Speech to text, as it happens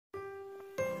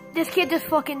This kid just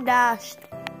fucking dashed.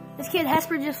 This kid,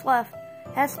 Hespars just left.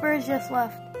 Hespars just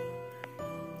left.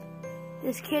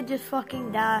 This kid just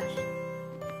fucking dashed.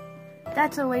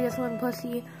 That's the latest one,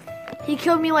 pussy. He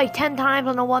killed me like 10 times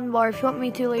on the 1 bar. If you want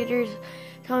me to later,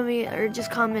 tell me or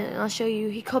just comment and I'll show you.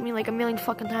 He killed me like a million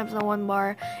fucking times on the 1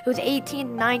 bar. It was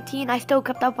 18, 19. I still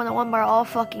kept up on the 1 bar all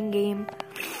fucking game.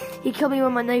 He killed me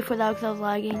with my knife without because I was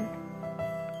lagging.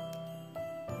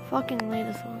 Fucking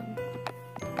latest one.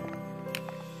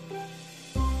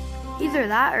 Either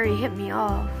that or he hit me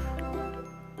off.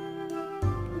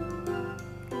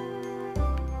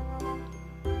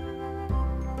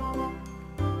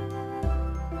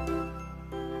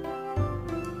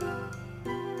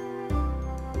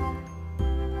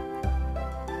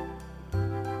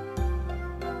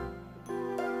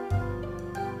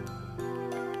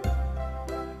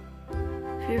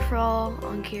 Free for all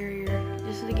on carrier.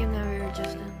 This is the game that we were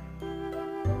just in.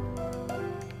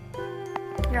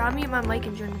 Here, I'll mute my mic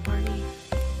and join the party.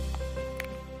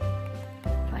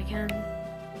 If I can.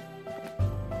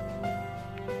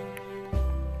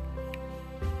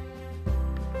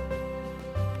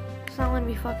 It's not letting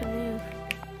me fucking move.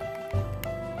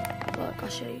 Look, I'll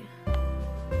show you.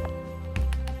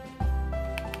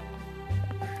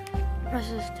 Press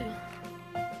this too.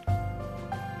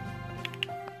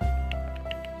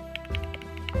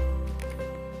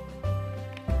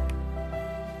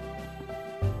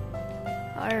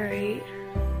 Alright.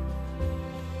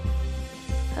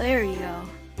 Oh, there you go.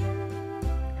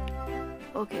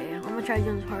 Okay, I'm gonna try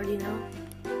doing this party now.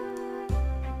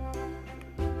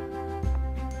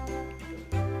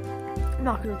 I'm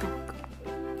not gonna talk.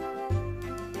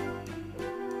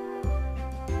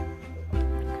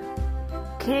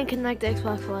 Can't connect the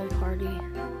Xbox Live party.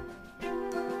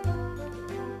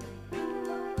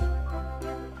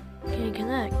 Can't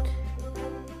connect.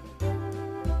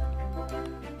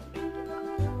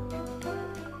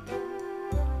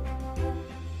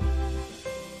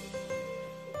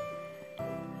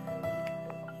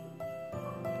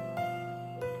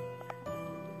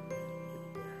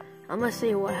 I'm gonna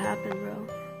say what happened, bro.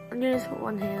 I'm doing this with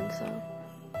one hand, so.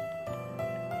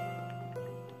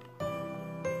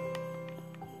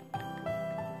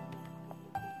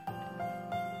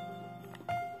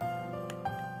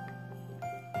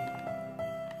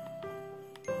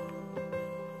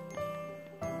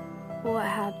 What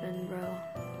happened, bro?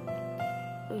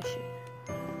 Oh shit.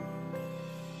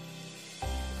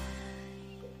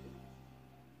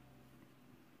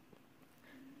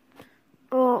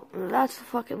 Oh, that's the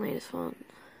fucking latest one.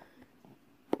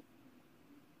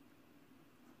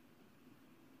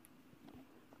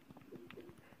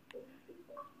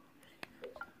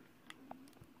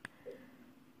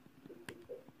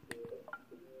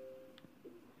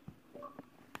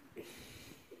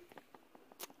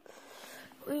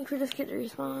 Waiting for this kid to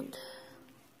respond.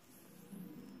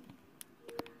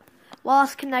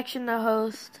 Lost connection to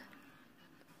host.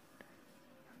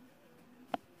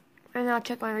 And now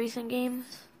check my recent games.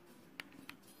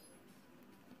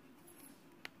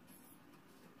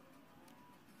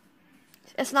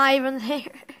 It's not even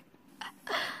there.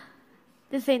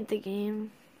 This ain't the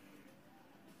game.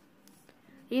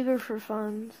 Either for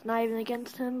fun. It's not even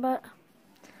against him, but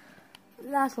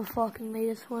that's the fucking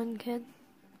latest one, kid.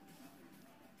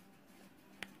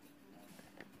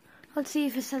 Let's see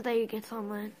if it says that he gets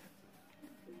online.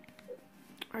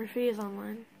 Or if he is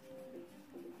online.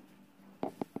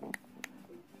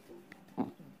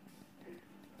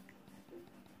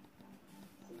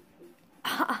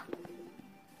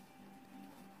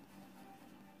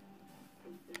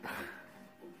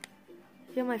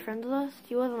 Is he on my friends list?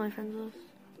 He was on my friends list.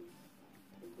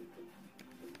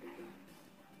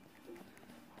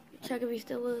 Check if he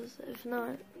still is. If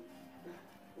not,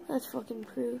 that's fucking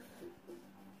proof.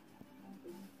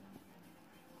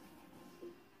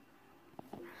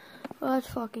 Oh, that's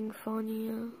fucking funny,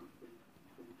 yeah.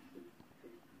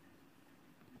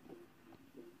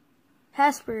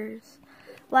 Hespars.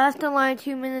 Last in line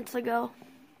 2 minutes ago.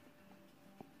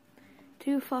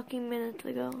 2 fucking minutes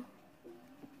ago.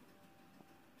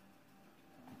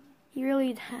 He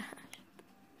really dashed.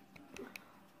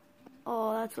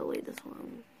 Oh, that's the latest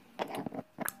one.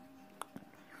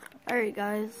 Alright,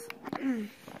 guys.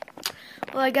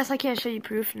 Well, I guess I can't show you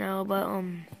proof now, but,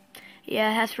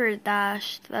 yeah, Hespars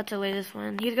dashed. That's the latest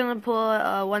one. He's gonna pull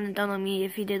one and done on me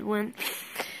if he did win.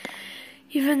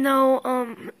 Even though,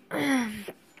 I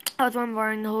was one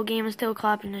barring the whole game and still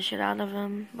clapping the shit out of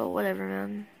him. But whatever,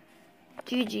 man.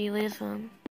 GG, latest one.